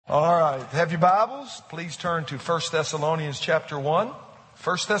All right. Have your Bibles? Please turn to 1 Thessalonians chapter 1.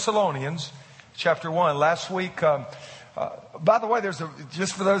 1 Thessalonians chapter 1. Last week, by the way,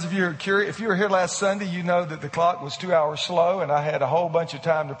 just for those of you who are curious, if you were here last Sunday, you know that the clock was 2 hours slow and I had a whole bunch of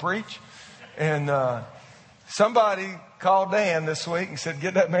time to preach. And somebody called Dan this week and said,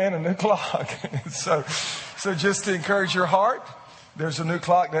 get that man a new clock. so just to encourage your heart, there's a new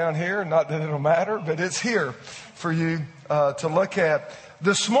clock down here. Not that it'll matter, but it's here for you to look at.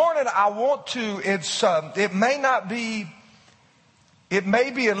 This morning, I want to, it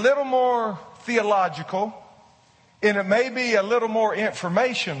may be a little more theological, and it may be a little more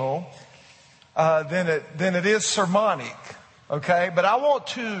informational than it is sermonic, okay? But I want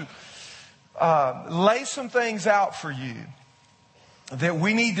to lay some things out for you that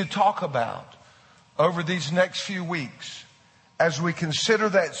we need to talk about over these next few weeks as we consider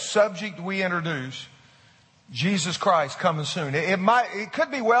that subject we introduced, Jesus Christ coming soon. It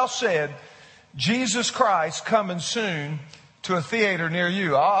could be well said, Jesus Christ coming soon to a theater near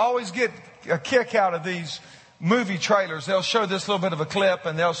you. I always get a kick out of these movie trailers. They'll show this little bit of a clip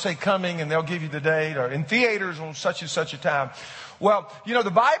and they'll say coming and they'll give you the date or in theaters on such and such a time. Well, you know, the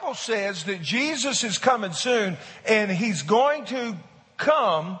Bible says that Jesus is coming soon and he's going to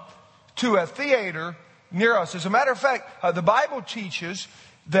come to a theater near us. As a matter of fact, the Bible teaches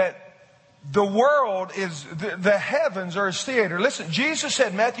that the world is, the heavens are his theater. Listen, Jesus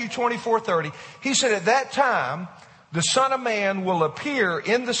said, Matthew 24:30, he said, at that time, the Son of Man will appear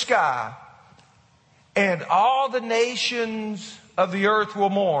in the sky and all the nations of the earth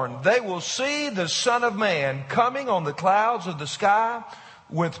will mourn. They will see the Son of Man coming on the clouds of the sky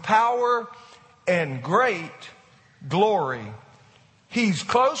with power and great glory. He's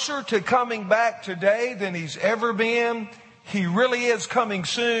closer to coming back today than he's ever been. He really is coming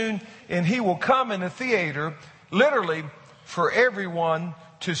soon, and he will come in a theater, literally, for everyone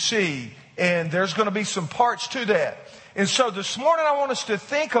to see. And there's going to be some parts to that. And so this morning I want us to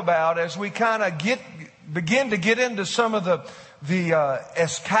think about, as we kind of begin to get into some of the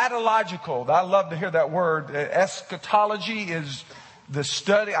eschatological. I love to hear that word. Eschatology is the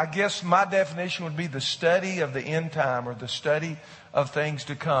study. I guess my definition would be the study of the end time, or the study of things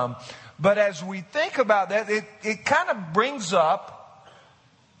to come. But as we think about that, it kind of brings up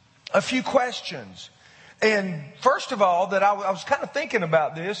a few questions. And first of all, that I was kind of thinking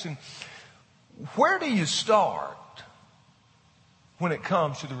about this, and where do you start when it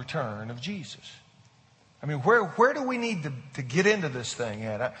comes to the return of Jesus? I mean, where do we need to get into this thing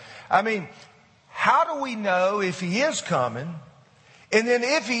at? I mean, how do we know if he is coming? And then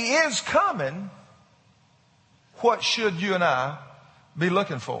if he is coming, what should you and I be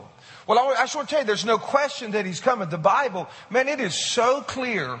looking for? Well, I just want to tell you, there's no question that he's coming. The Bible, man, it is so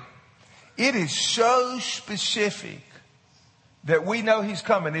clear. It is so specific that we know he's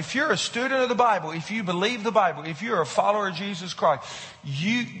coming. If you're a student of the Bible, if you believe the Bible, if you're a follower of Jesus Christ,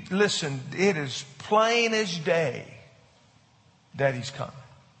 listen, it is plain as day that he's coming.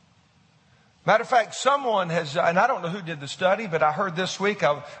 Matter of fact, someone has, and I don't know who did the study, but I heard this week,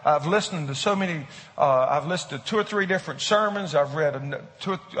 I've listened to so many, I've listened to 2 or 3 different sermons. I've read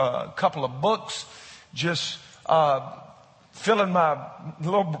a couple of books, just filling my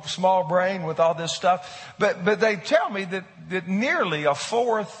little small brain with all this stuff. But they tell me that nearly a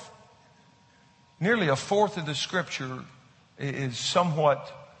fourth of the scripture is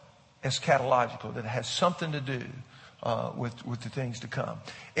somewhat eschatological, that it has something to do with the things to come.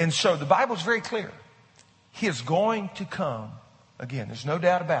 And so the Bible is very clear. He is going to come again. There's no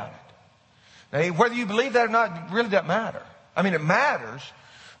doubt about it. Now, whether you believe that or not, it really doesn't matter. I mean, it matters,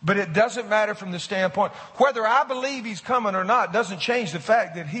 but it doesn't matter from the standpoint. Whether I believe he's coming or not doesn't change the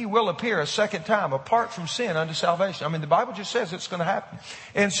fact that he will appear a second time apart from sin unto salvation. I mean, the Bible just says it's going to happen.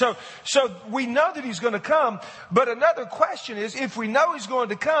 And so we know that he's going to come. But another question is, if we know he's going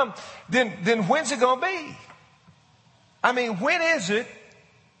to come, then when's it going to be? I mean, when is it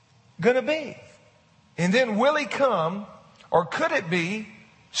going to be? And then will he come, or could it be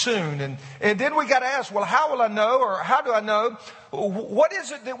soon? And then we got to ask, well, how will I know, or how do I know? What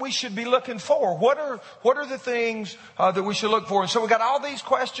is it that we should be looking for? What are the things that we should look for? And so we got all these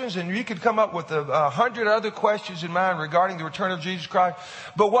questions, and you could come up with 100 other questions in mind regarding the return of Jesus Christ.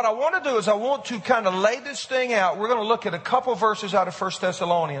 But what I want to do is I want to kind of lay this thing out. We're going to look at a couple verses out of 1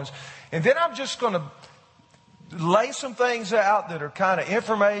 Thessalonians, and then I'm just going to lay some things out that are kind of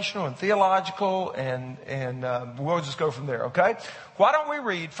informational and theological, and we'll just go from there, okay? Why don't we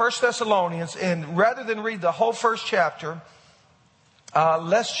read 1 Thessalonians, and rather than read the whole first chapter,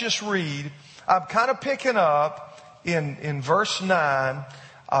 let's just read. I'm kind of picking up in verse 9.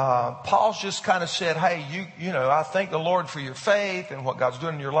 Paul's just kind of said, hey, you know, I thank the Lord for your faith and what God's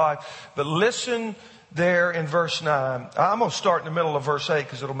doing in your life. But listen there in verse 9. I'm going to start in the middle of verse 8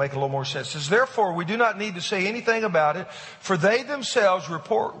 because it'll make a little more sense. It says, therefore, we do not need to say anything about it, for they themselves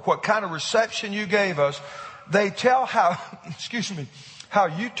report what kind of reception you gave us. They tell how, how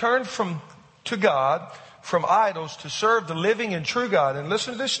you turned to God from idols to serve the living and true God. And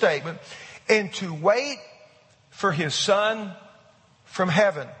listen to this statement, and to wait for His Son from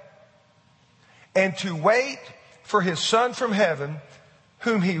heaven. And to wait for His Son from heaven,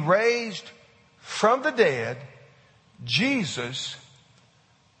 whom He raised from the dead, Jesus,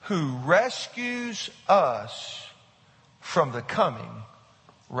 who rescues us from the coming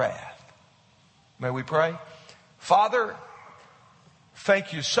wrath. May we pray? Father,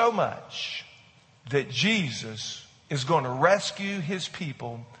 thank you so much that Jesus is going to rescue His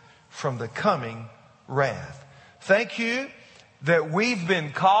people from the coming wrath. Thank you that we've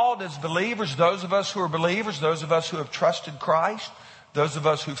been called as believers, those of us who are believers, those of us who have trusted Christ, those of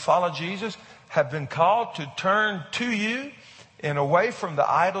us who follow Jesus, have been called to turn to you and away from the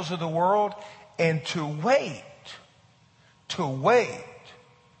idols of the world and to wait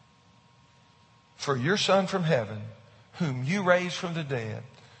for your Son from heaven, whom you raised from the dead,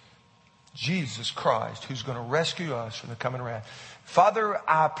 Jesus Christ, who's going to rescue us from the coming wrath. Father,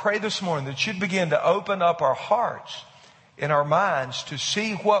 I pray this morning that you'd begin to open up our hearts and our minds to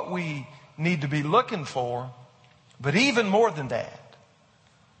see what we need to be looking for, but even more than that,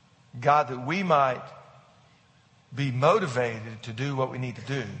 God, that we might be motivated to do what we need to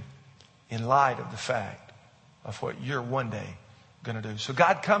do in light of the fact of what you're one day going to do. So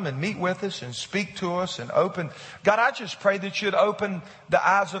God, come and meet with us and speak to us and open. God, I just pray that you'd open the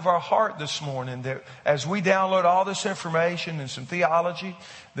eyes of our heart this morning, that as we download all this information and some theology,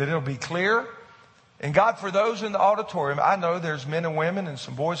 that it'll be clear. And God, for those in the auditorium, I know there's men and women and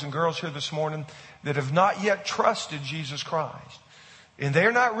some boys and girls here this morning that have not yet trusted Jesus Christ. And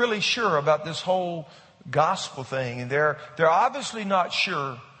they're not really sure about this whole gospel thing. And they're obviously not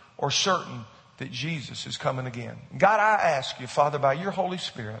sure or certain that Jesus is coming again. God, I ask you, Father, by your Holy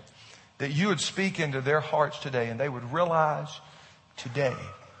Spirit, that you would speak into their hearts today and they would realize today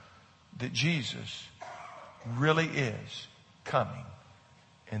that Jesus really is coming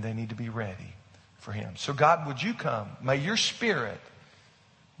and they need to be ready for Him. So God, would you come? May your Spirit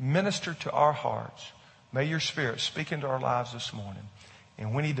minister to our hearts. May your Spirit speak into our lives this morning.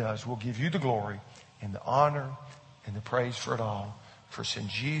 And when He does, we'll give you the glory and the honor and the praise for it all. For it's in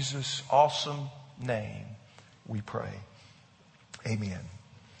Jesus' awesome name we pray. Amen.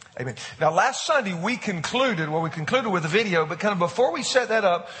 Amen. Now, last Sunday we concluded with a video, but kind of before we set that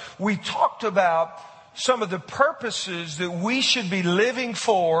up, we talked about some of the purposes that we should be living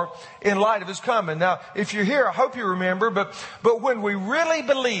for in light of His coming. Now, if you're here, I hope you remember, but when we really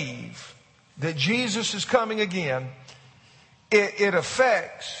believe that Jesus is coming again, it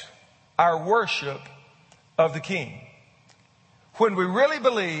affects our worship of the King. When we really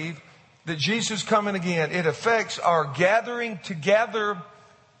believe that Jesus is coming again, it affects our gathering together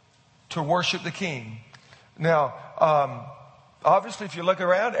to worship the King. Now, obviously, if you look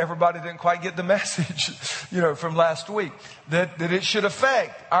around, everybody didn't quite get the message, from last week, that it should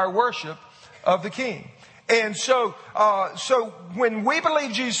affect our worship of the King. And so when we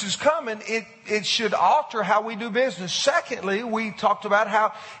believe Jesus is coming, it should alter how we do business. Secondly, we talked about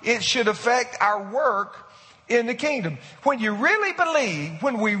how it should affect our work in the kingdom. When we really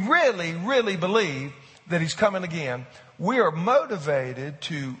believe that He's coming again, we are motivated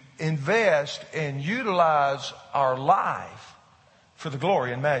to invest and utilize our life for the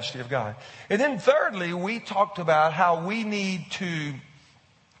glory and majesty of God. And then thirdly, we talked about how we need to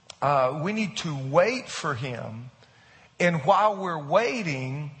wait for Him. And while we're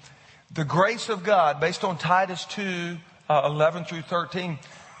waiting, the grace of God, based on Titus 2, 11 through 13,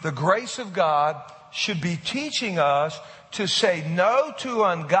 the grace of God should be teaching us to say no to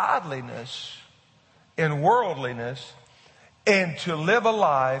ungodliness and worldliness and to live a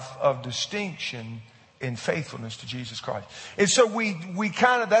life of distinction in faithfulness to Jesus Christ. And so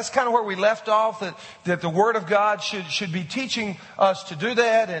that's kind of where we left off, that the Word of God should be teaching us to do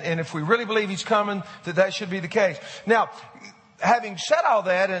that. And if we really believe He's coming, that should be the case. Now, having said all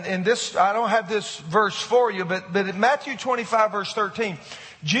that, and this, I don't have this verse for you, but in Matthew 25 verse 13,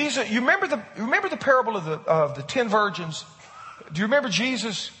 Jesus, you remember the parable of the 10 virgins? Do you remember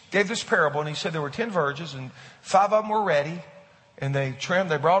Jesus gave this parable and He said there were 10 virgins and 5 of them were ready And they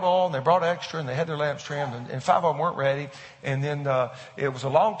brought oil, and they brought extra, and they had their lamps trimmed, and 5 of them weren't ready. And then it was a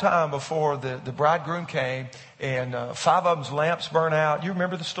long time before the bridegroom came, and 5 of them's lamps burned out. You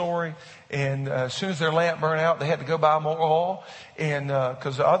remember the story? And as soon as their lamp burned out, they had to go buy more oil, and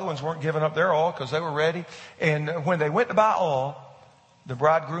because the other ones weren't giving up their oil because they were ready. And when they went to buy oil, the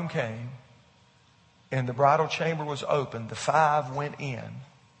bridegroom came, and the bridal chamber was open. The 5 went in.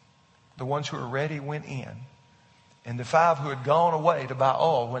 The ones who were ready went in. And the 5 who had gone away to buy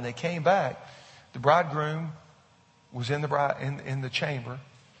oil, when they came back, the bridegroom was in the chamber,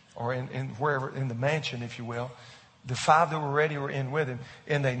 or in wherever, in the mansion, if you will. The 5 that were ready were in with him.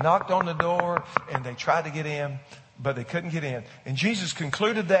 And they knocked on the door, and they tried to get in, but they couldn't get in. And Jesus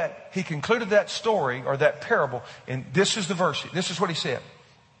concluded that story, or that parable. And this is the verse. This is what he said.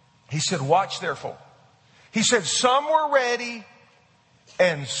 He said, watch therefore. He said, some were ready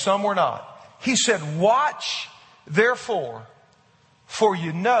and some were not. He said, watch therefore, for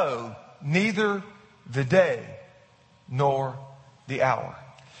you know neither the day nor the hour.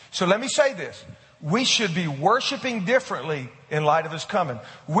 So let me say this. We should be worshiping differently in light of his coming.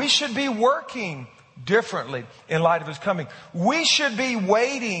 We should be working differently in light of his coming. We should be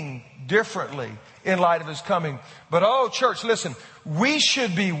waiting differently in light of his coming. But oh, church, listen, we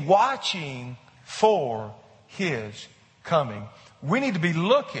should be watching for his coming. We need to be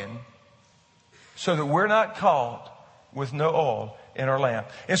looking so that we're not caught with no oil in our lamp.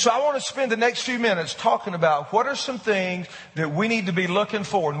 And so I want to spend the next few minutes talking about what are some things that we need to be looking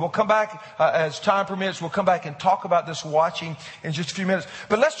for. And we'll come back as time permits. We'll come back and talk about this watching in just a few minutes.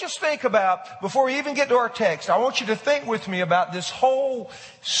 But let's just think about, before we even get to our text, I want you to think with me about this whole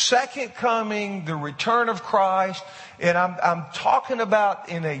second coming, the return of Christ. And I'm talking about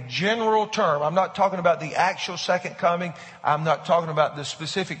in a general term. I'm not talking about the actual second coming. I'm not talking about the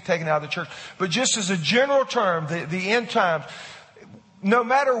specific taking out of the church. But just as a general term, the end times. No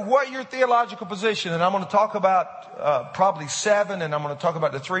matter what your theological position, and I'm going to talk about probably 7, and I'm going to talk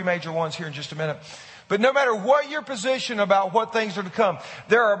about the 3 major ones here in just a minute. But no matter what your position about what things are to come,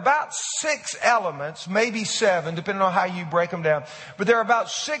 there are about 6 elements, maybe 7, depending on how you break them down. But there are about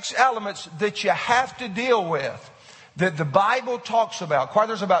 6 elements that you have to deal with, that the Bible talks about.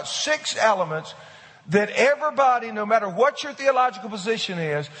 There's about 6 elements that everybody, no matter what your theological position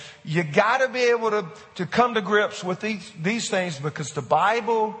is, you got to be able to come to grips with these things, because the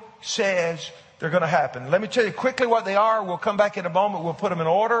Bible says they're going to happen. Let me tell you quickly what they are. We'll come back in a moment. We'll put them in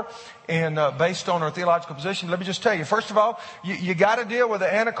order and based on our theological position. Let me just tell you, first of all, you got to deal with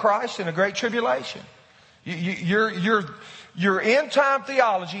the Antichrist and the Great Tribulation. Your end time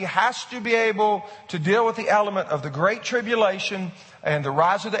theology has to be able to deal with the element of the Great Tribulation and the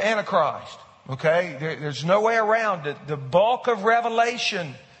rise of the Antichrist. Okay, there's no way around it. The bulk of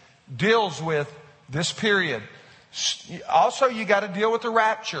Revelation deals with this period. Also, you got to deal with the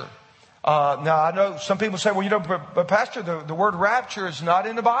rapture. Now, I know some people say, well, but Pastor, the word rapture is not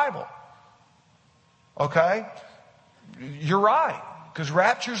in the Bible. Okay, you're right, because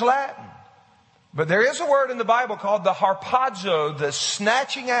rapture is Latin. But there is a word in the Bible called the harpazo, the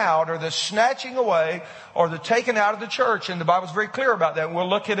snatching out or the snatching away or the taking out of the church. And the Bible's very clear about that. We'll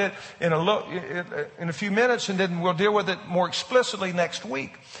look at it in a few minutes, and then we'll deal with it more explicitly next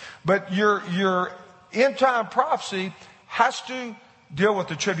week. But your end time prophecy has to deal with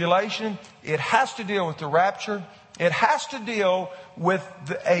the tribulation. It has to deal with the rapture. It has to deal with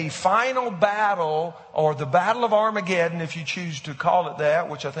a final battle, or the Battle of Armageddon, if you choose to call it that,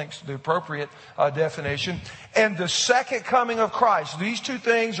 which I think is the appropriate definition, and the second coming of Christ. These 2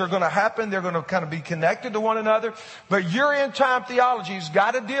 things are going to happen. They're going to kind of be connected to one another. But your end time theology has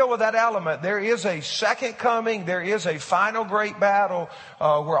got to deal with that element. There is a second coming. There is a final great battle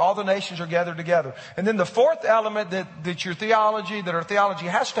where all the nations are gathered together. And then the 4th element that our theology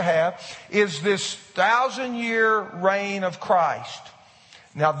has to have is this 1,000-year reign of Christ.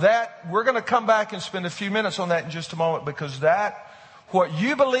 Now we're going to come back and spend a few minutes on that in just a moment, because what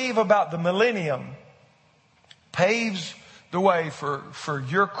you believe about the millennium paves the way for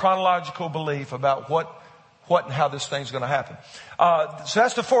your chronological belief about what and how this thing's going to happen. So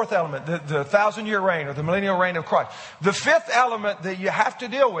that's the 4th element, the 1,000-year reign or the millennial reign of Christ. The 5th element that you have to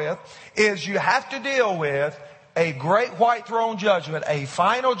deal with is you have to deal with a great white throne judgment, a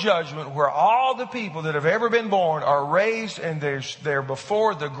final judgment where all the people that have ever been born are raised, and they're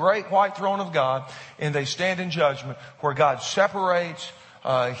before the great white throne of God, and they stand in judgment, where God separates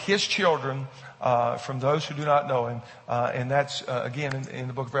his children from those who do not know him. And that's, again, in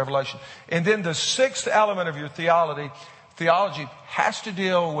the book of Revelation. And then the 6th element of your theology has to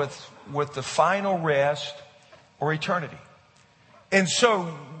deal with the final rest or eternity. And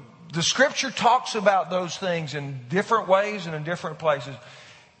so the Scripture talks about those things in different ways and in different places.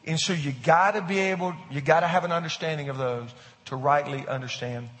 And so you got to have an understanding of those to rightly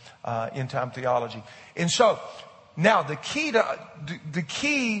understand end time theology. And so now the key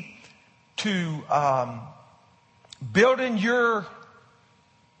to building your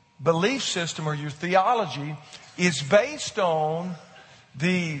belief system or your theology is based on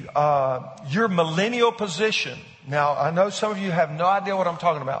your millennial position. Now, I know some of you have no idea what I'm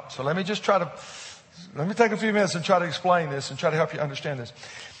talking about. So let me take a few minutes and try to explain this and try to help you understand this.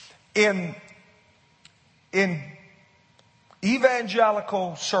 In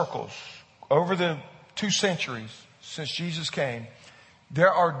evangelical circles over the 2 centuries since Jesus came,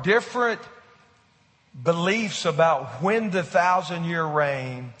 there are different beliefs about when the 1,000-year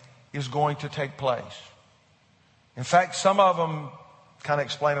reign is going to take place. In fact, some of them kind of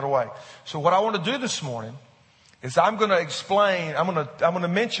explain it away. So what I want to do this morning is I'm going to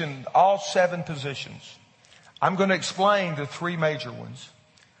mention all 7 positions. I'm going to explain the 3 major ones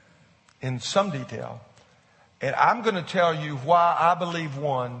in some detail. And I'm going to tell you why I believe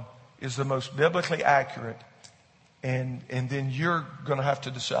one is the most biblically accurate. And then you're going to have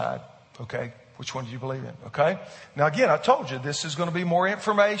to decide, okay, which one do you believe in, okay? Now, again, I told you this is going to be more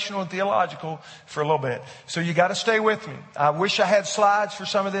informational and theological for a little bit. So you got to stay with me. I wish I had slides for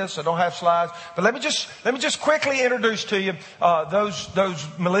some of this. I don't have slides. But let me just quickly introduce to you those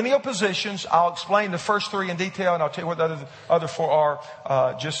millennial positions. I'll explain the first 3 in detail, and I'll tell you what the other 4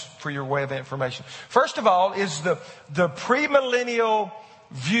 are just for your way of information. First of all is the premillennial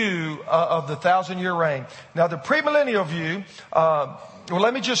view of the 1,000-year reign. Now, the premillennial view... well,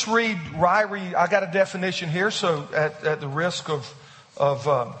 let me just read Ryrie. I got a definition here, so at the risk of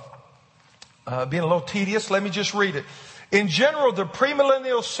being a little tedious, let me just read it. In general, the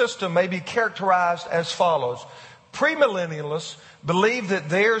premillennial system may be characterized as follows. Premillennialists believe that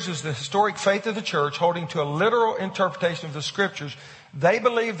theirs is the historic faith of the church, holding to a literal interpretation of the Scriptures. They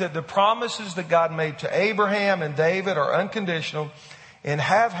believe that the promises that God made to Abraham and David are unconditional and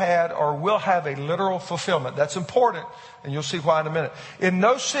have had or will have a literal fulfillment. That's important, and you'll see why in a minute. In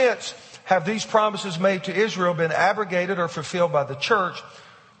no sense have these promises made to Israel been abrogated or fulfilled by the church,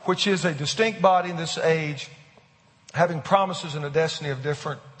 which is a distinct body in this age, having promises and a destiny of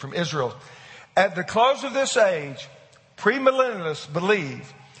different from Israel. At the close of this age, premillennialists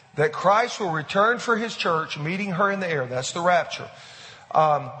believe that Christ will return for His church, meeting her in the air. That's the rapture.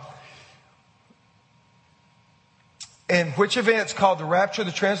 And which events called the rapture of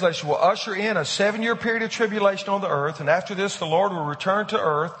the translation will usher in a 7-year period of tribulation on the earth. And after this, the Lord will return to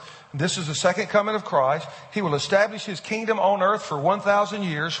earth. This is the second coming of Christ. He will establish His kingdom on earth for 1,000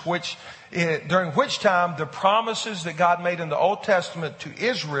 years, during which time the promises that God made in the Old Testament to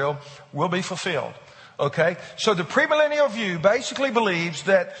Israel will be fulfilled. Okay? So the premillennial view basically believes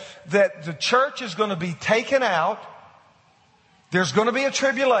that the church is going to be taken out. There's going to be a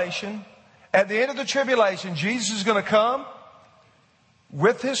tribulation. At the end of the tribulation, Jesus is going to come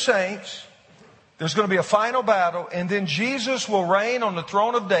with His saints. There's going to be a final battle, and then Jesus will reign on the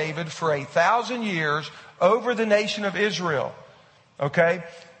throne of David for 1,000 years over the nation of Israel. Okay?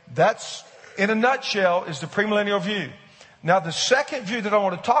 That's, in a nutshell, is the premillennial view. Now, the second view that I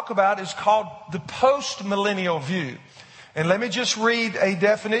want to talk about is called the postmillennial view. And let me just read a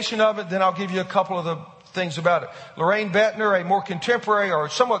definition of it, then I'll give you a couple of the things about it. Lorraine Bettner, a more contemporary or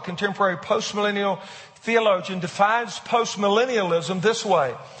somewhat contemporary postmillennial theologian, defines postmillennialism this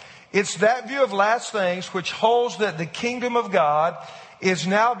way. It's that view of last things which holds that the kingdom of God is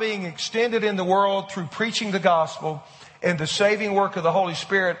now being extended in the world through preaching the gospel and the saving work of the Holy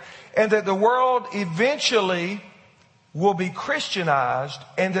Spirit, and that the world eventually will be Christianized,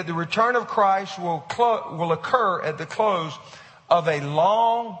 and that the return of Christ will occur at the close of a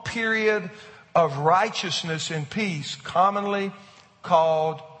long period of righteousness and peace, commonly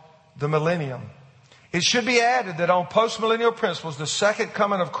called the millennium. It should be added that on postmillennial principles, the second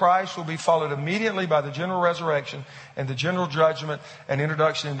coming of Christ will be followed immediately by the general resurrection and the general judgment and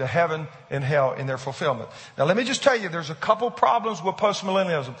introduction into heaven and hell in their fulfillment. Now, let me just tell you, there's a couple problems with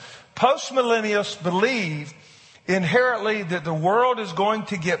postmillennialism. Postmillennialists believe inherently that the world is going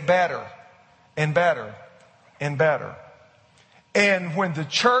to get better and better and better. And when the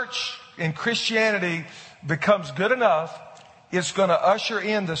church in Christianity becomes good enough, it's going to usher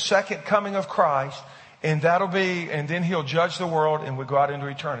in the second coming of Christ, and then He'll judge the world and we go out into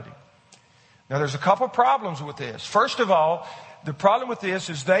eternity. Now, there's a couple problems with this. First of all, the problem with this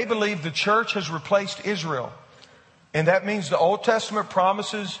is they believe the church has replaced Israel. And that means the Old Testament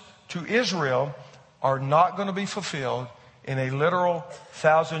promises to Israel are not going to be fulfilled in a literal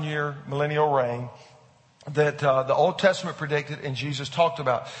 1,000-year millennial reign. that the Old Testament predicted and Jesus talked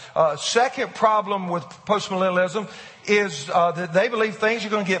about. Second problem with postmillennialism is that they believe things are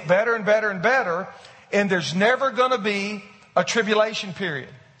going to get better and better and better, and there's never going to be a tribulation period.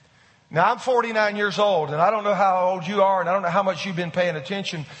 Now, I'm 49 years old, and I don't know how old you are, and I don't know how much you've been paying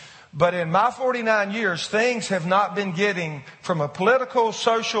attention, but in my 49 years, things have not been getting, from a political,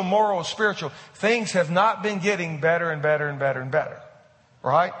 social, moral, spiritual, things have not been getting better and better and better and better.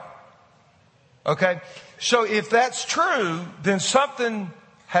 Right? Okay? So if that's true, then something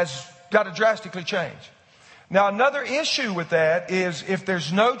has got to drastically change. Now, another issue with that is if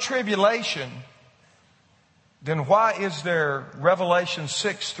there's no tribulation, then why is there Revelation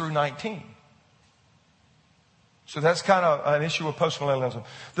 6 through 19? So that's kind of an issue with postmillennialism.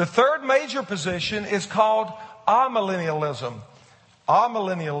 The third major position is called amillennialism.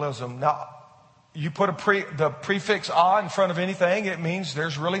 Amillennialism. Now, you put the prefix "a" in front of anything, it means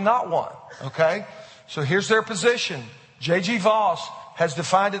there's really not one. Okay? So here's their position. J.G. Voss has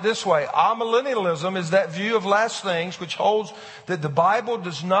defined it this way. Amillennialism is that view of last things which holds that the Bible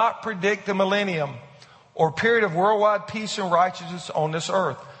does not predict the millennium or period of worldwide peace and righteousness on this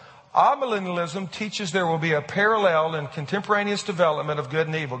earth. Amillennialism teaches there will be a parallel and contemporaneous development of good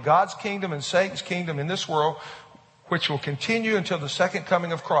and evil, God's kingdom and Satan's kingdom in this world, which will continue until the second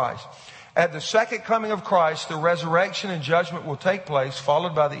coming of Christ. At the second coming of Christ, the resurrection and judgment will take place,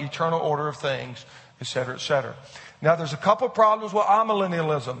 followed by the eternal order of things, etc., etc. Now, there's a couple problems with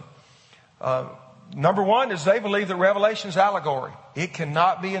amillennialism. Number one is they believe that Revelation is allegory. It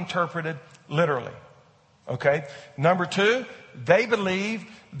cannot be interpreted literally. Okay? Number two, they believe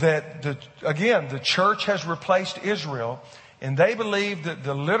that, the church has replaced Israel, and they believe that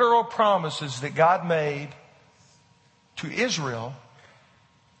the literal promises that God made to Israel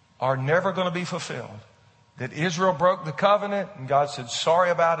are never going to be fulfilled. That Israel broke the covenant, and God said, sorry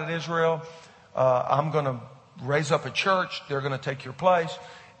about it, Israel. I'm going to raise up a church. They're going to take your place.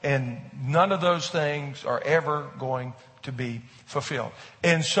 And none of those things are ever going to be fulfilled.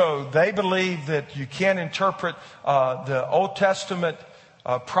 And so they believe that you can't interpret the Old Testament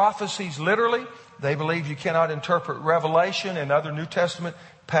prophecies literally. They believe you cannot interpret Revelation and other New Testament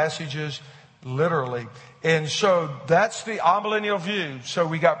passages literally. And so that's the amillennial view. So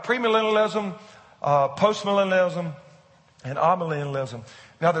we got premillennialism, postmillennialism, and amillennialism.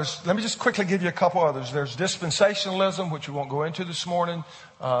 Now let me just quickly give you a couple others. There's dispensationalism, which we won't go into this morning.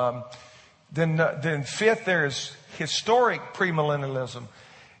 Then fifth, there's historic premillennialism.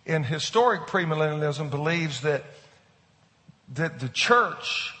 And historic premillennialism believes that the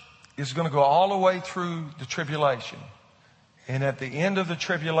church is going to go all the way through the tribulation. And at the end of the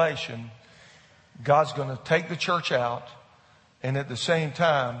tribulation, God's going to take the church out. And at the same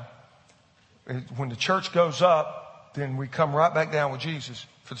time, when the church goes up, then we come right back down with Jesus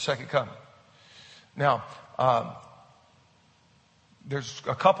for the second coming. Now, there's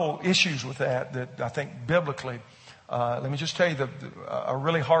a couple issues with that I think biblically, let me just tell you a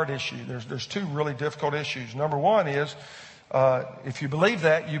really hard issue. There's two really difficult issues. Number one is, if you believe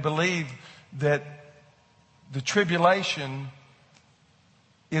that, you believe that the tribulation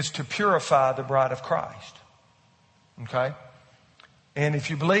is to purify the bride of Christ. Okay? And if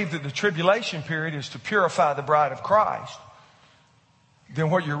you believe that the tribulation period is to purify the bride of Christ, then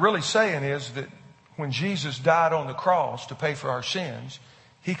what you're really saying is that when Jesus died on the cross to pay for our sins,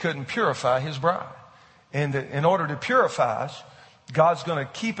 He couldn't purify His bride. And that in order to purify us, God's going to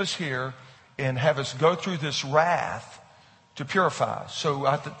keep us here and have us go through this wrath to purify us. So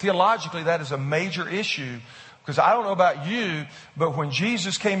theologically, that is a major issue. Because I don't know about you, but when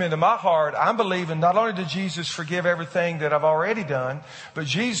Jesus came into my heart, I'm believing not only did Jesus forgive everything that I've already done, but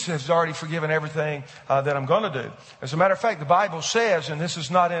Jesus has already forgiven everything that I'm going to do. As a matter of fact, the Bible says, and this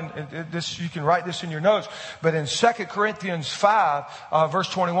is not in this, you can write this in your notes, but in 2 Corinthians 5, verse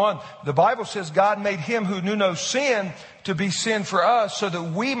 21, the Bible says God made Him who knew no sin to be sin for us so that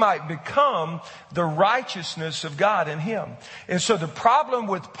we might become the righteousness of God in Him. And so the problem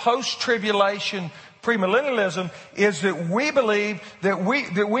with post-tribulation premillennialism is that we believe that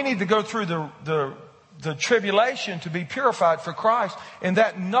we need to go through the tribulation to be purified for Christ, and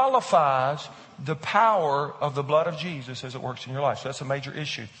that nullifies the power of the blood of Jesus as it works in your life. So that's a major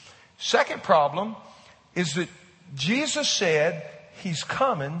issue. Second problem is that Jesus said He's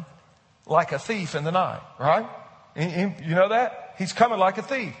coming like a thief in the night, right? You know that? He's coming like a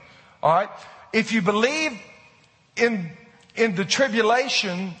thief. All right? If you believe in the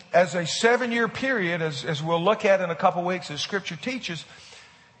tribulation as a 7-year period, as we'll look at in a couple weeks as Scripture teaches,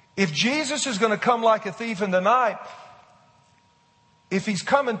 if Jesus is going to come like a thief in the night, if He's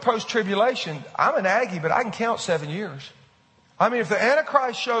coming post-tribulation, I'm an Aggie, but I can count 7 years. I mean, if the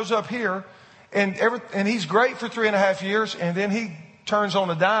Antichrist shows up here And he's great for 3.5 years, and then he turns on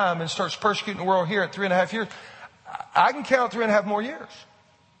a dime and starts persecuting the world here at 3.5 years. I can count 3.5 more years.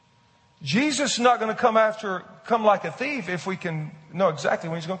 Jesus is not going to come like a thief if we can know exactly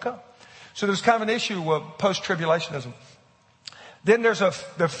when he's going to come. So there's kind of an issue of post-tribulationism. Then there's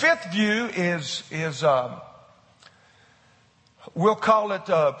the fifth view is we'll call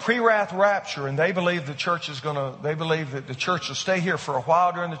it pre-wrath rapture, and they believe that the church will stay here for a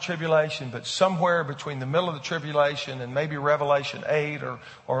while during the tribulation, but somewhere between the middle of the tribulation and maybe Revelation 8 or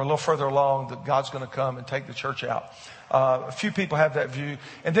a little further along, that God's going to come and take the church out. A few people have that view.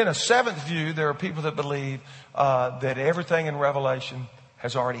 And then a seventh view, there are people that believe that everything in Revelation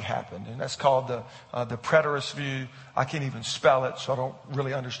has already happened. And that's called the preterist view. I can't even spell it, so I don't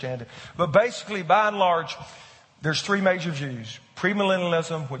really understand it. But basically, by and large, there's three major views.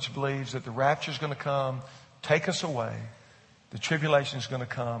 Premillennialism, which believes that the rapture is going to come, take us away. The tribulation is going to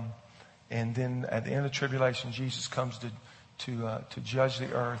come. And then at the end of the tribulation, Jesus comes to judge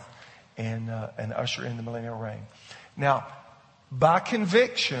the earth and usher in the millennial reign. Now, by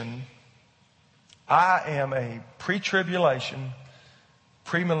conviction, I am a pre-tribulation,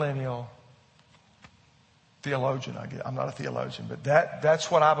 premillennial theologian. I'm not a theologian, but that's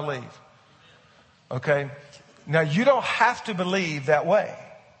what I believe. Okay? Now, you don't have to believe that way.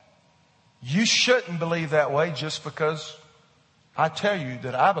 You shouldn't believe that way just because I tell you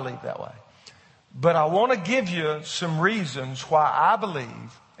that I believe that way. But I want to give you some reasons why I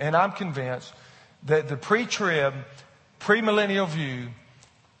believe, and I'm convinced, that the pre-trib, premillennial view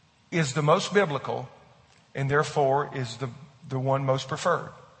is the most biblical and therefore is the one most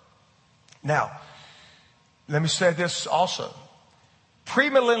preferred. Now, let me say this also.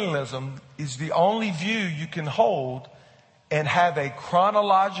 Premillennialism is the only view you can hold and have a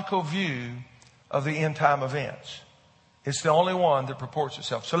chronological view of the end time events. It's the only one that purports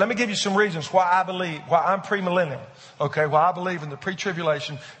itself. So let me give you some reasons why I'm premillennial. Okay, why I believe in the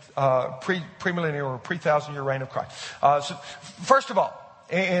pre-tribulation, premillennial or pre-1,000-year reign of Christ. So first of all,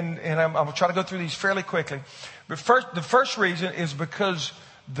 and I'm going to try to go through these fairly quickly. But the first reason is because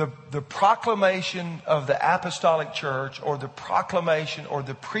the proclamation of the apostolic church, or the proclamation or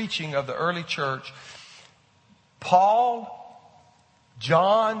the preaching of the early church, Paul,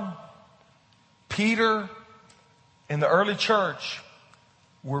 John, Peter, in the early church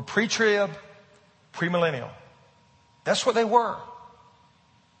were pre-trib, premillennial. That's what they were.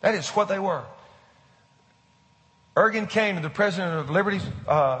 That is what they were. Ergin Kane, the president of Liberty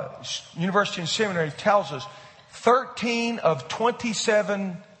University and Seminary, tells us 13 of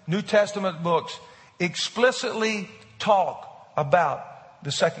 27 New Testament books explicitly talk about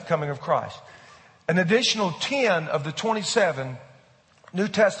the second coming of Christ. An additional 10 of the 27 New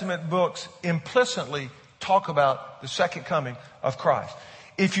Testament books implicitly talk about the second coming of Christ.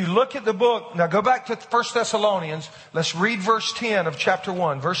 If you look at the book, now go back to 1 Thessalonians. Let's read verse 10 of chapter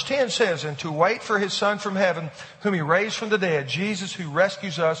 1. Verse 10 says, "And to wait for his Son from heaven, whom he raised from the dead, Jesus, who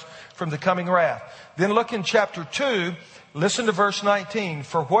rescues us from the coming wrath." Then look in chapter 2, listen to verse 19.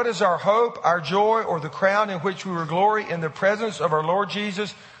 "For what is our hope, our joy, or the crown in which we will glory in the presence of our Lord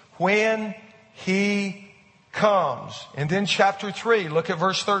Jesus when he comes?" And then chapter 3, look at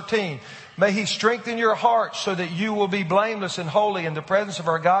verse 13. "May he strengthen your hearts so that you will be blameless and holy in the presence of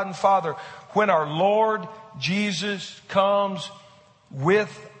our God and Father when our Lord Jesus comes with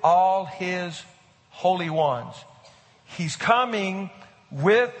all his holy ones." He's coming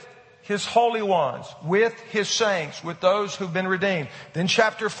with his holy ones, with his saints, with those who've been redeemed. Then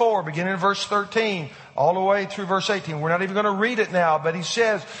chapter 4, beginning in verse 13, all the way through verse 18. We're not even going to read it now, but he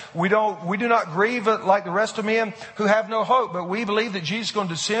says, we do not grieve like the rest of men who have no hope, but we believe that Jesus is going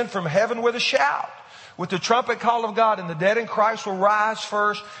to descend from heaven with a shout, with the trumpet call of God, and the dead in Christ will rise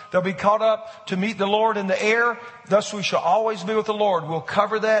first. They'll be caught up to meet the Lord in the air. Thus we shall always be with the Lord. We'll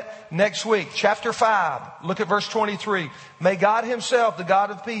cover that next week. Chapter 5, look at verse 23. "May God himself, the God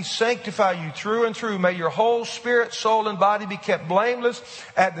of peace, sanctify you through and through. May your whole spirit, soul, and body be kept blameless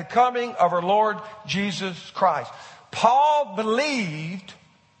at the coming of our Lord Jesus Christ." Paul believed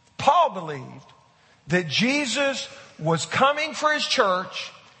that Jesus was coming for his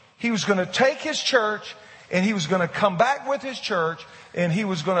church. He was going to take his church, and he was going to come back with his church, and he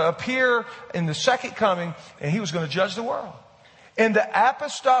was going to appear in the second coming, and he was going to judge the world. And the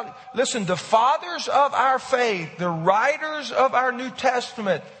apostolic, listen, the fathers of our faith, the writers of our New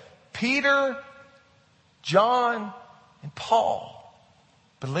Testament, Peter, John, and Paul,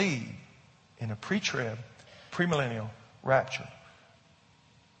 believe in a pre-trib, premillennial rapture.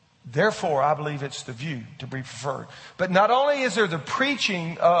 Therefore, I believe it's the view to be preferred. But not only is there the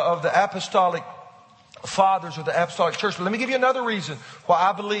preaching of the apostolic fathers of the apostolic church. But let me give you another reason why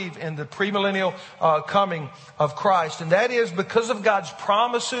I believe in the premillennial coming of Christ. And that is because of God's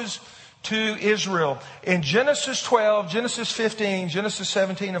promises to Israel. In Genesis 12, Genesis 15, Genesis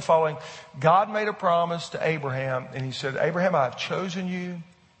 17 and following, God made a promise to Abraham. And he said, Abraham, I have chosen you.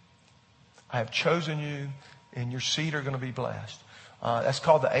 I have chosen you, and your seed are going to be blessed. That's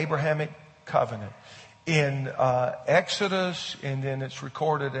called the Abrahamic covenant. In Exodus, and then it's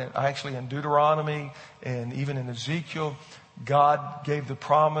recorded actually in Deuteronomy and even in Ezekiel, God gave the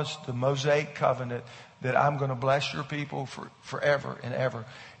promise, the Mosaic covenant, that I'm going to bless your people forever and ever.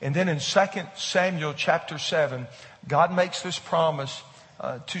 And then in 2 Samuel chapter 7, God makes this promise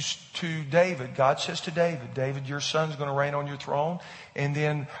to David. God says to David, David, your son's going to reign on your throne. And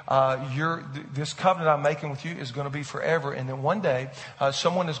then this covenant I'm making with you is going to be forever. And then one day,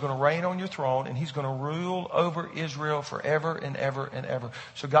 someone is going to reign on your throne, and he's going to rule over Israel forever and ever and ever.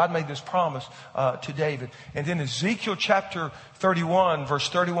 So God made this promise to David. And then Ezekiel chapter 31, verse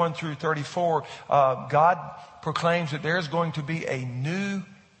 31 through 34, God proclaims that there's going to be a new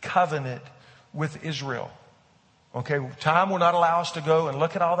covenant with Israel. Okay, time will not allow us to go and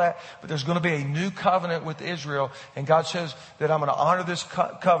look at all that, but there's going to be a new covenant with Israel. And God says that I'm going to honor this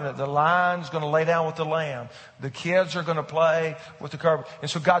covenant. The lion's going to lay down with the lamb. The kids are going to play with the covenant.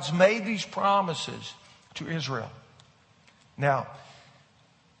 And so God's made these promises to Israel. Now,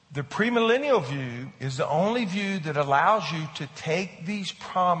 the premillennial view is the only view that allows you to take these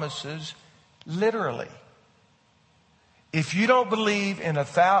promises literally. If you don't believe in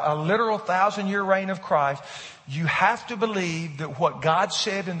a literal 1,000-year reign of Christ, you have to believe that what God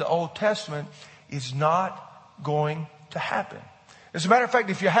said in the Old Testament is not going to happen. As a matter of fact,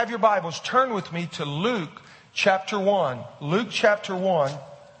 if you have your Bibles, turn with me to Luke chapter 1. Luke chapter 1.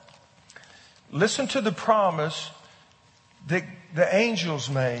 Listen to the promise that the angels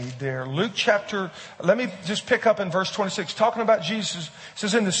made there. Luke chapter, let me just pick up in verse 26, talking about Jesus. It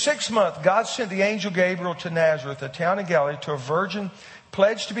says, in the 6th month, God sent the angel Gabriel to Nazareth, a town in Galilee, to a virgin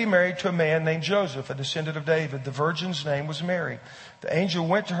pledged to be married to a man named Joseph, a descendant of David. The virgin's name was Mary. The angel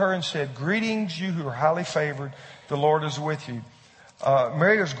went to her and said, greetings, you who are highly favored. The Lord is with you.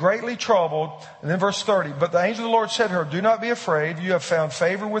 Mary was greatly troubled. And then verse 30, but the angel of the Lord said to her, do not be afraid. You have found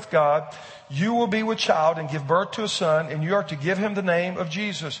favor with God. You will be with child and give birth to a son, and you are to give him the name of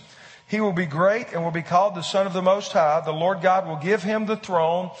Jesus. He will be great and will be called the Son of the Most High. The Lord God will give him the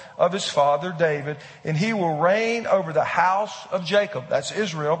throne of his father David, and he will reign over the house of Jacob. That's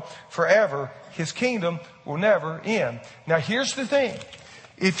Israel forever. His kingdom will never end. Now here's the thing.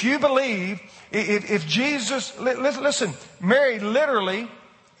 If you believe, if Jesus, listen, Mary literally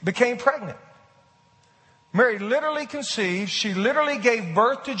became pregnant. Mary literally conceived. She literally gave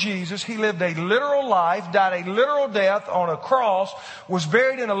birth to Jesus. He lived a literal life, died a literal death on a cross, was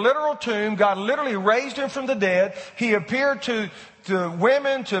buried in a literal tomb. God literally raised him from the dead. He appeared to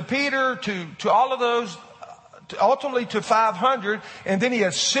women, to Peter, to all of those, ultimately to 500. And then he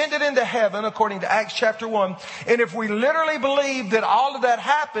ascended into heaven, according to Acts chapter 1. And if we literally believe that all of that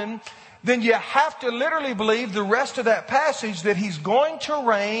happened, then you have to literally believe the rest of that passage, that he's going to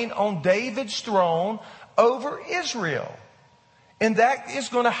reign on David's throne over Israel. And that is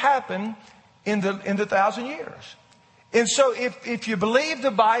going to happen in the 1,000 years. And so if you believe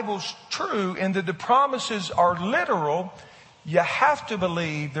the Bible's true and that the promises are literal, you have to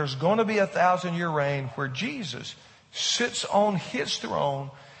believe there's going to be a 1,000-year reign where Jesus sits on his throne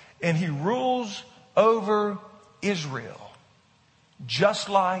and he rules over Israel, just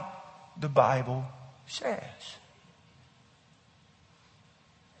like the Bible says.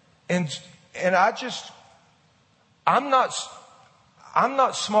 And I'm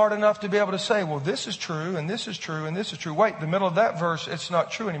not smart enough to be able to say, well, this is true, and this is true, and this is true. Wait, the middle of that verse, it's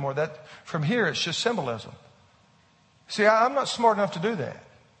not true anymore. That from here, it's just symbolism. See, I'm not smart enough to do that.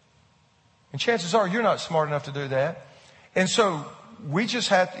 And chances are you're not smart enough to do that. And so we just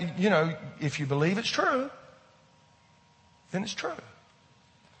have to, if you believe it's true, then it's true.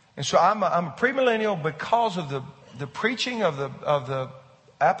 And so I'm a premillennial because of the preaching of the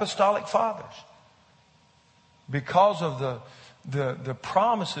apostolic fathers. Because of the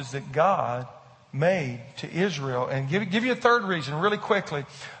promises that God made to Israel. And give you a third reason really quickly.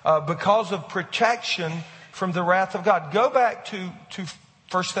 Because of protection from the wrath of God. Go back to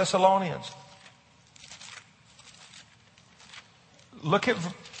 1 Thessalonians. Look at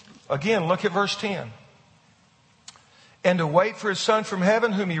verse 10. And to wait for his Son from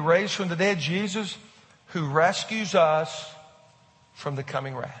heaven, whom he raised from the dead, Jesus, who rescues us from the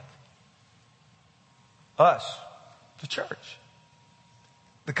coming wrath. Us, the church.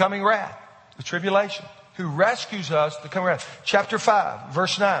 The coming wrath, the tribulation. Who rescues us, the coming wrath. Chapter 5,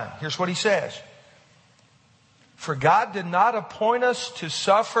 verse 9. Here's what he says. For God did not appoint us to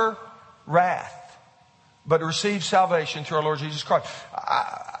suffer wrath, but to receive salvation through our Lord Jesus Christ.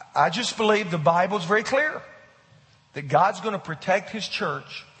 I just believe the Bible is very clear that God's going to protect His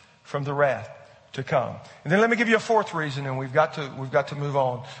church from the wrath to come. And then let me give you a fourth reason, and we've got to move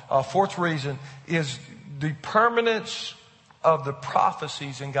on. Fourth reason is the permanence of the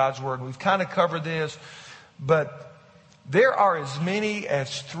prophecies in God's Word. We've kind of covered this, but there are as many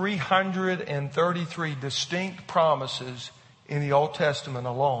as 333 distinct promises in the Old Testament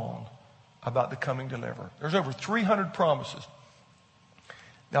alone about the coming deliverer. There's over 300 promises.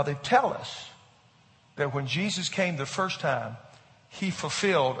 Now they tell us that when Jesus came the first time, He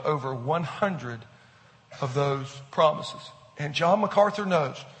fulfilled over 100 of those promises. And John MacArthur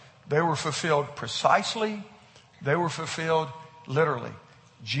knows they were fulfilled precisely. They were fulfilled literally.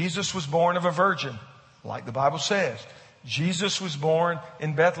 Jesus was born of a virgin, like the Bible says. Jesus was born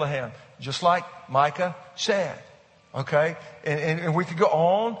in Bethlehem, just like Micah said. Okay? And we could go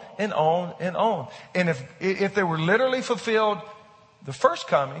on and on and on. And if they were literally fulfilled the first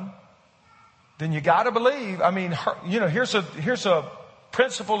coming, then you got to believe. I mean, here's a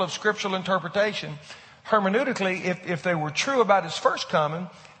principle of scriptural interpretation. Hermeneutically, if they were true about His first coming,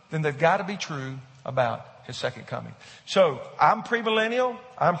 then they've got to be true about His second coming. So I'm premillennial,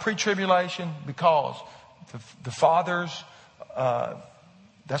 I'm pre-tribulation because the fathers,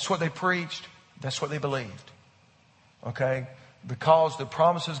 that's what they preached, that's what they believed. Okay? Because the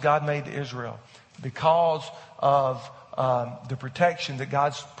promises God made to Israel, because of the protection that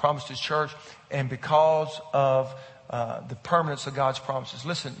God's promised His church, and because of the permanence of God's promises.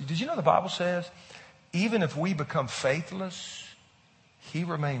 Listen, did you know the Bible says, even if we become faithless, He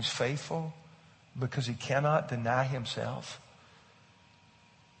remains faithful because He cannot deny Himself?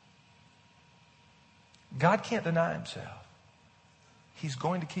 God can't deny Himself. He's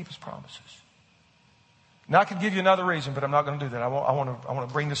going to keep His promises. Now, I could give you another reason, but I'm not going to do that. I want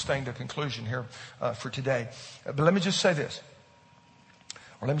to bring this thing to a conclusion here for today. But let me just say this.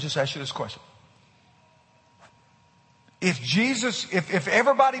 Or let me just ask you this question. If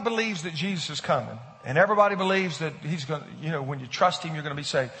everybody believes that Jesus is coming, and everybody believes that He's going to, when you trust Him, you're going to be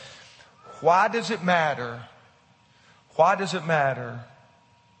saved. Why does it matter? Why does it matter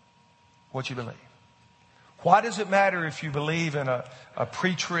what you believe? Why does it matter if you believe in a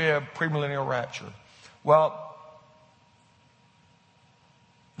pre-trib, premillennial rapture? Well,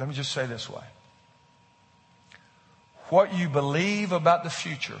 let me just say this way. What you believe about the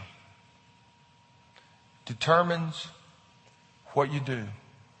future determines what you do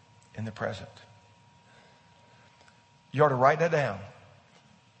in the present. You ought to write that down.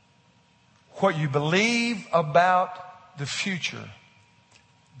 What you believe about the future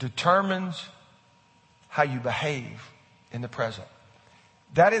determines how you behave in the present.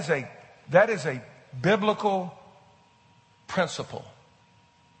 That is a biblical principle.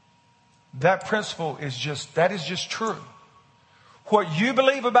 That principle is just true. What you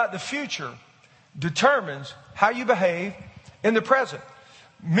believe about the future determines how you behave in the present.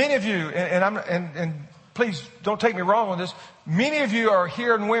 Many of you, and please don't take me wrong on this, many of you are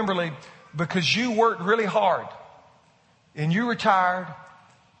here in Wimberley because you worked really hard and you retired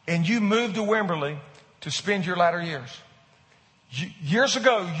and you moved to Wimberley to spend your latter years. Years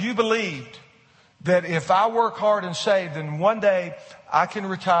ago, you believed that if I work hard and save, then one day I can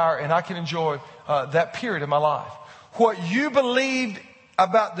retire and I can enjoy that period of my life. What you believed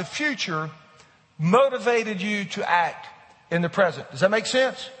about the future motivated you to act in the present. Does that make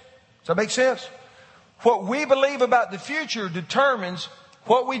sense? Does that make sense? What we believe about the future determines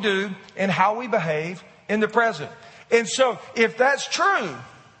what we do and how we behave in the present. And so if that's true,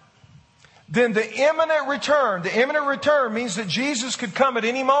 then the imminent return means that Jesus could come at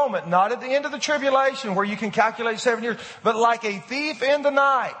any moment, not at the end of the tribulation where you can calculate 7 years, but like a thief in the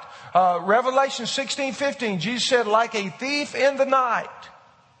night. Revelation 16:15, Jesus said, like a thief in the night.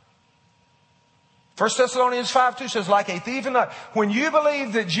 1 Thessalonians 5:2 says, like a thief in the night. When you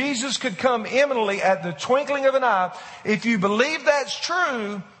believe that Jesus could come imminently at the twinkling of an eye, if you believe that's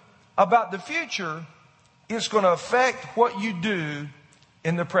true about the future, it's going to affect what you do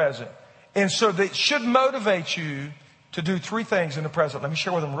in the present. And so that should motivate you to do three things in the present. Let me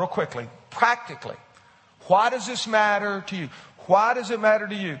share with them real quickly. Practically, why does this matter to you? Why does it matter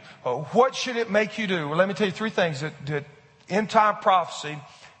to you? What should it make you do? Well, let me tell you three things that end-time prophecy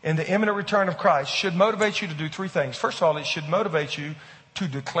and the imminent return of Christ should motivate you to do three things. First of all, it should motivate you to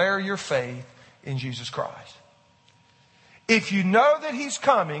declare your faith in Jesus Christ. if you know that He's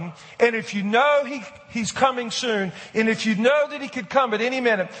coming, and if you know He's coming soon, and if you know that He could come at any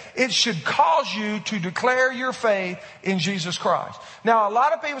minute, it should cause you to declare your faith in Jesus Christ. Now, a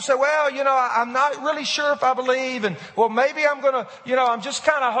lot of people say, well, I'm not really sure if I believe, and well, maybe I'm going to, I'm just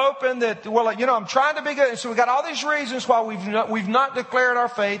kind of hoping that, well, I'm trying to be good. And so we got all these reasons why we've not declared our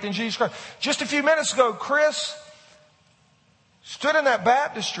faith in Jesus Christ. Just a few minutes ago, Chris stood in that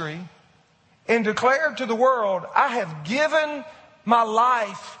baptistry and declared to the world, I have given my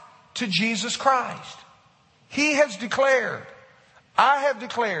life to Jesus Christ. He has declared. I have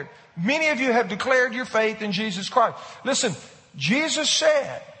declared. Many of you have declared your faith in Jesus Christ. Listen, Jesus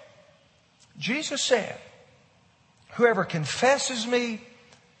said, whoever confesses me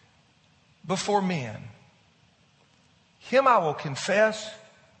before men, him I will confess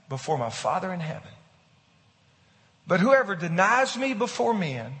before my Father in heaven. But whoever denies me before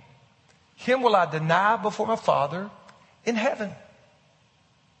men, him will I deny before my Father in heaven.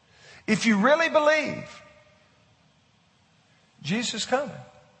 If you really believe Jesus is coming,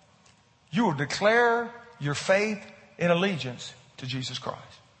 you will declare your faith and allegiance to Jesus Christ.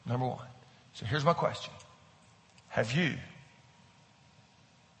 Number one. So here's my question. Have you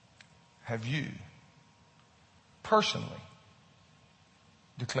personally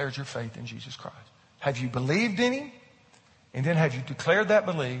declared your faith in Jesus Christ? Have you believed in Him? And then have you declared that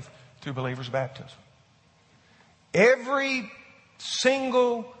belief through believer's baptism? Every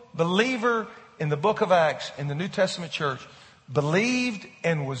single believer in the book of Acts in the New Testament church believed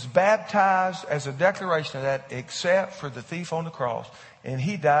and was baptized as a declaration of that, except for the thief on the cross. And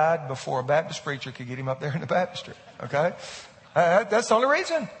he died before a Baptist preacher could get him up there in the baptistry. Okay? That's the only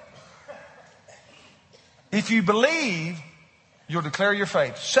reason. If you believe, you'll declare your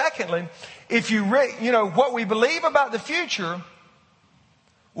faith. Secondly, if what we believe about the future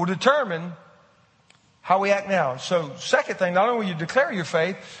will determine how we act now. So, second thing, not only will you declare your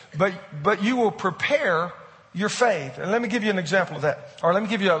faith, but you will prepare your faith. And let me give you an example of that. Or let me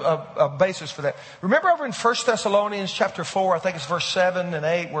give you a basis for that. Remember over in 1 Thessalonians chapter 4, I think it's verse 7 and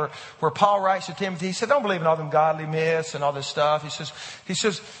 8, where Paul writes to Timothy, he said, don't believe in all them godly myths and all this stuff. He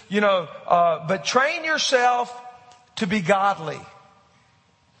says, but train yourself to be godly.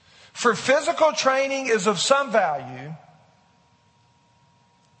 For physical training is of some value,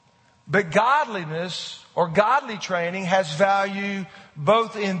 but godliness or godly training has value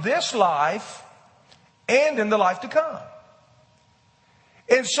both in this life and in the life to come.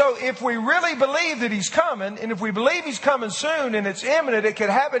 And so if we really believe that He's coming, and if we believe He's coming soon and it's imminent, it could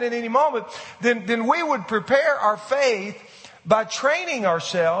happen at any moment, then we would prepare our faith by training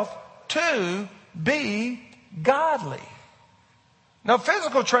ourselves to be godly. Now,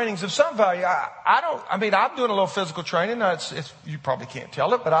 physical training is of some value. I'm doing a little physical training. Now, you probably can't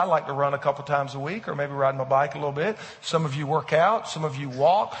tell it, but I like to run a couple times a week or maybe ride my bike a little bit. Some of you work out. Some of you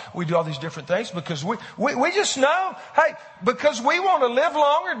walk. We do all these different things because we just know, hey, because we want to live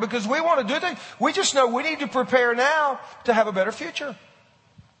longer, because we want to do things, we just know we need to prepare now to have a better future.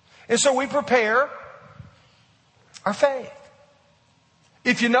 And so we prepare our faith.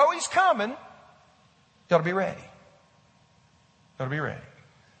 If you know He's coming, you ought to be ready. Got to be ready.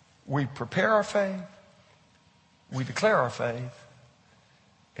 We prepare our faith. We declare our faith.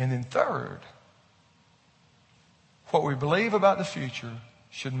 And then third, what we believe about the future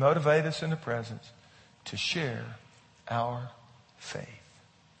should motivate us in the present to share our faith.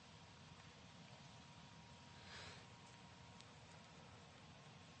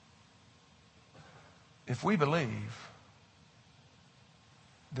 If we believe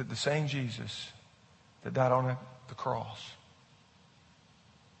that the same Jesus that died on the cross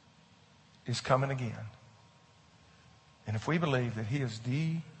is coming again, and if we believe that He is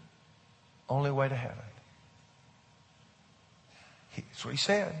the only way to heaven, that's what He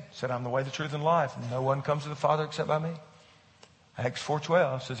said. He said, I'm the way, the truth, and life, and no one comes to the Father except by me. Acts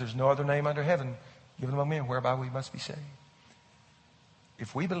 4:12 says there's no other name under heaven given among men whereby we must be saved.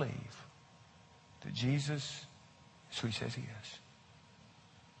 If we believe that Jesus is who He says He is,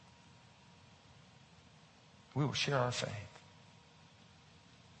 we will share our faith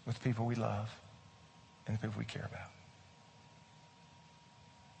with the people we love and the people we care about.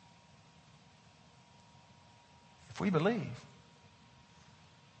 If we believe,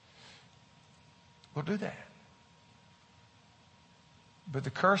 we'll do that. But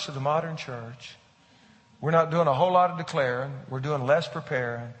the curse of the modern church, we're not doing a whole lot of declaring, we're doing less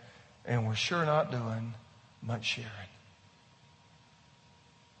preparing, and we're sure not doing much sharing.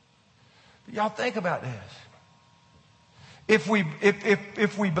 But y'all think about this. If we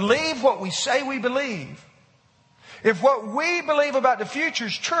believe what we say we believe, if what we believe about the future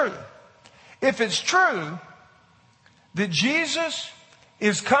is true, if it's true, that Jesus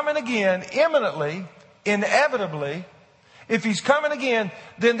is coming again imminently, inevitably, if he's coming again,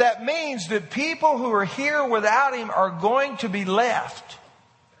 then that means that people who are here without him are going to be left.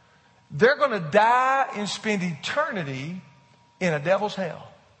 They're going to die and spend eternity in a devil's hell.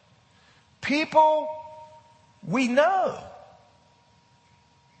 People we know.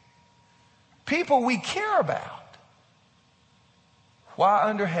 People we care about. Why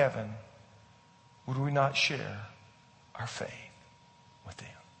under heaven would we not share our faith with them?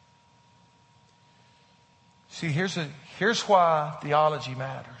 See, here's why theology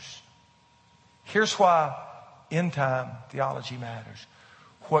matters. Here's why end time theology matters.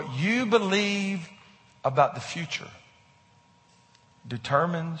 What you believe about the future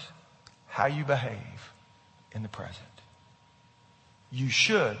determines how you behave in the present. You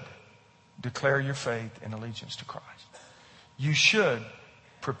should declare your faith and allegiance to Christ. You should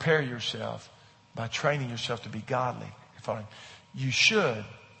prepare yourself by training yourself to be godly. You should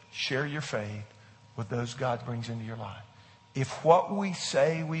share your faith with those God brings into your life. If what we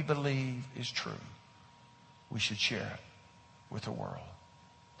say we believe is true, we should share it with a world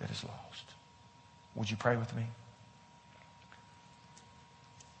that is lost. Would you pray with me?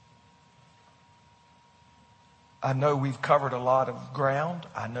 I know we've covered a lot of ground.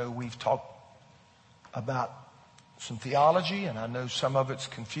 I know we've talked about some theology, and I know some of it's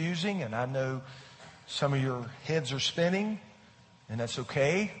confusing, and I know some of your heads are spinning, and that's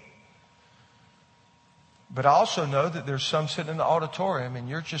okay. But I also know that there's some sitting in the auditorium, and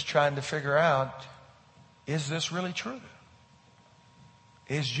you're just trying to figure out, is this really true?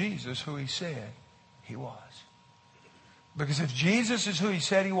 Is Jesus who he said he was? Because if Jesus is who he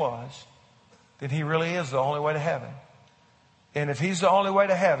said he was, then he really is the only way to heaven. And if he's the only way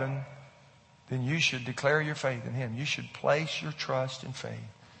to heaven, then you should declare your faith in him. You should place your trust and faith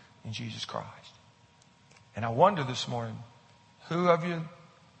in Jesus Christ. And I wonder this morning,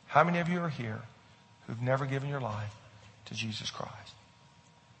 how many of you are here who've never given your life to Jesus Christ?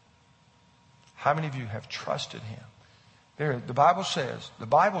 How many of you have trusted him? The Bible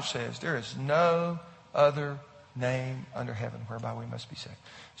says there is no other name under heaven whereby we must be saved.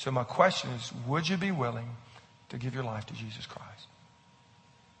 So my question is, would you be willing to give your life to Jesus Christ?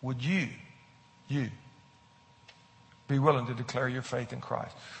 Would you be willing to declare your faith in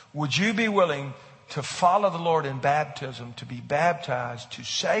Christ? Would you be willing to follow the Lord in baptism, to be baptized, to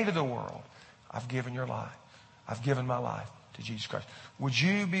say to the world, I've given my life to Jesus Christ? Would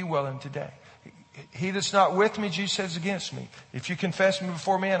you be willing today? He that's not with me, Jesus says, against me. If you confess me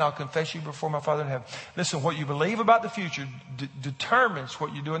before men, I'll confess you before my Father in heaven. Listen, what you believe about the future determines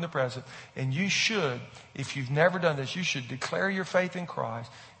what you do in the present. And you should, if you've never done this, you should declare your faith in Christ,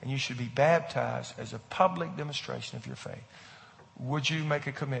 and you should be baptized as a public demonstration of your faith. Would you make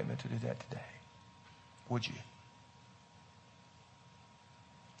a commitment to do that today? Would you?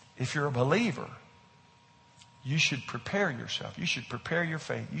 If you're a believer, you should prepare yourself. You should prepare your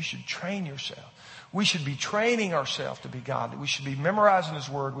faith. You should train yourself. We should be training ourselves to be godly. We should be memorizing his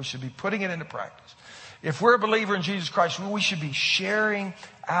word. We should be putting it into practice. If we're a believer in Jesus Christ, we should be sharing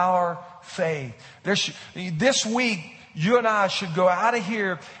our faith. This week, you and I should go out of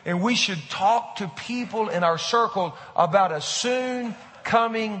here and we should talk to people in our circle about a soon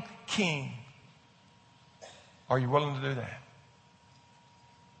coming king. Are you willing to do that?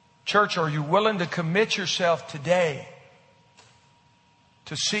 Church, are you willing to commit yourself today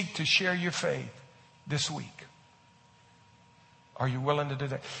to seek to share your faith this week? Are you willing to do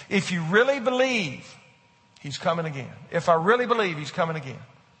that? If you really believe he's coming again, if I really believe he's coming again,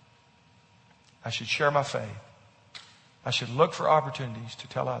 I should share my faith. I should look for opportunities to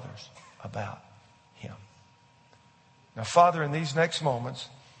tell others about him. Now, Father, in these next moments,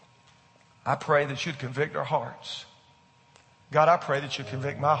 I pray that you'd convict our hearts. God, I pray that you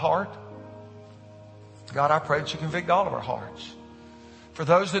convict my heart. God, I pray that you convict all of our hearts. For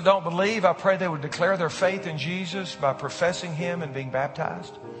those that don't believe, I pray they would declare their faith in Jesus by professing him and being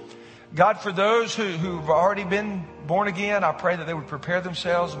baptized. God, for those who've already been born again, I pray that they would prepare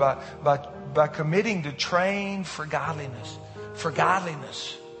themselves by committing to train for godliness. For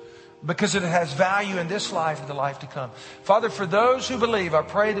godliness. Because it has value in this life and the life to come. Father, for those who believe, I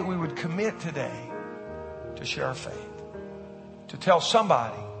pray that we would commit today to share our faith. To tell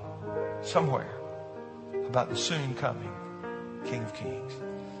somebody, somewhere, about the soon coming King of Kings.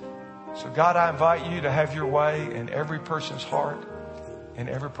 So God, I invite you to have your way in every person's heart, in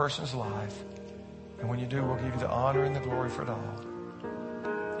every person's life. And when you do, we'll give you the honor and the glory for it all.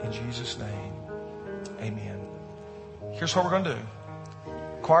 In Jesus' name, amen. Here's what we're going to do.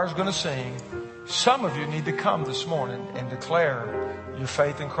 Choir's going to sing. Some of you need to come this morning and declare your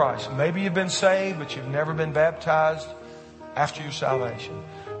faith in Christ. Maybe you've been saved, but you've never been baptized. after your salvation.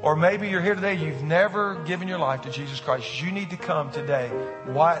 Or maybe you're here today, you've never given your life to Jesus Christ. You need to come today.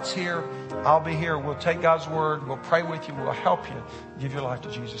 Wyatt's here. I'll be here. We'll take God's word. We'll pray with you. We'll help you give your life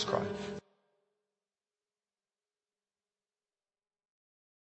to Jesus Christ.